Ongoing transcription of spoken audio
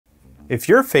If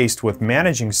you're faced with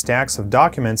managing stacks of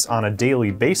documents on a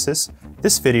daily basis,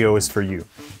 this video is for you.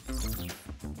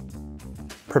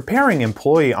 Preparing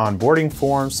employee onboarding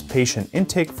forms, patient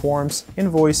intake forms,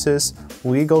 invoices,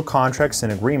 legal contracts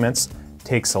and agreements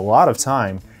takes a lot of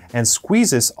time and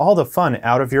squeezes all the fun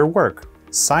out of your work.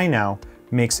 signNow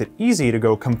makes it easy to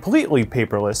go completely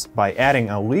paperless by adding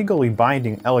a legally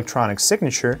binding electronic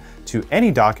signature to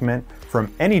any document from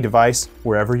any device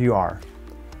wherever you are.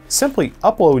 Simply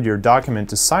upload your document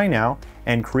to signNow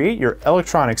and create your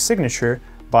electronic signature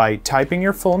by typing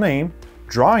your full name,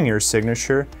 drawing your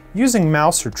signature, using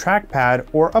mouse or trackpad,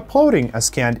 or uploading a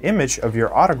scanned image of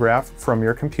your autograph from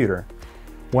your computer.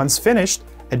 Once finished,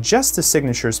 adjust the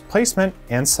signature's placement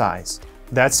and size.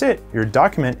 That's it, your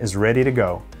document is ready to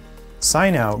go.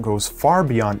 signNow goes far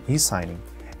beyond e-signing.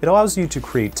 It allows you to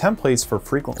create templates for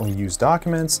frequently used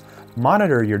documents,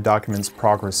 monitor your document's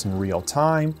progress in real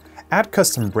time, add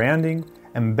custom branding,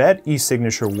 embed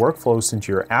e-signature workflows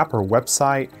into your app or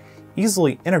website,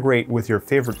 easily integrate with your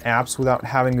favorite apps without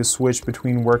having to switch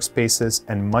between workspaces,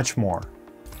 and much more.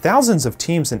 Thousands of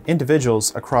teams and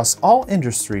individuals across all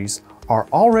industries are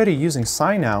already using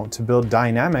signNow to build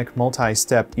dynamic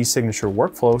multi-step e-signature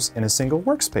workflows in a single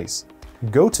workspace.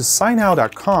 Go to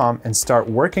signNow.com and start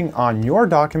working on your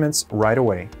documents right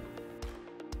away.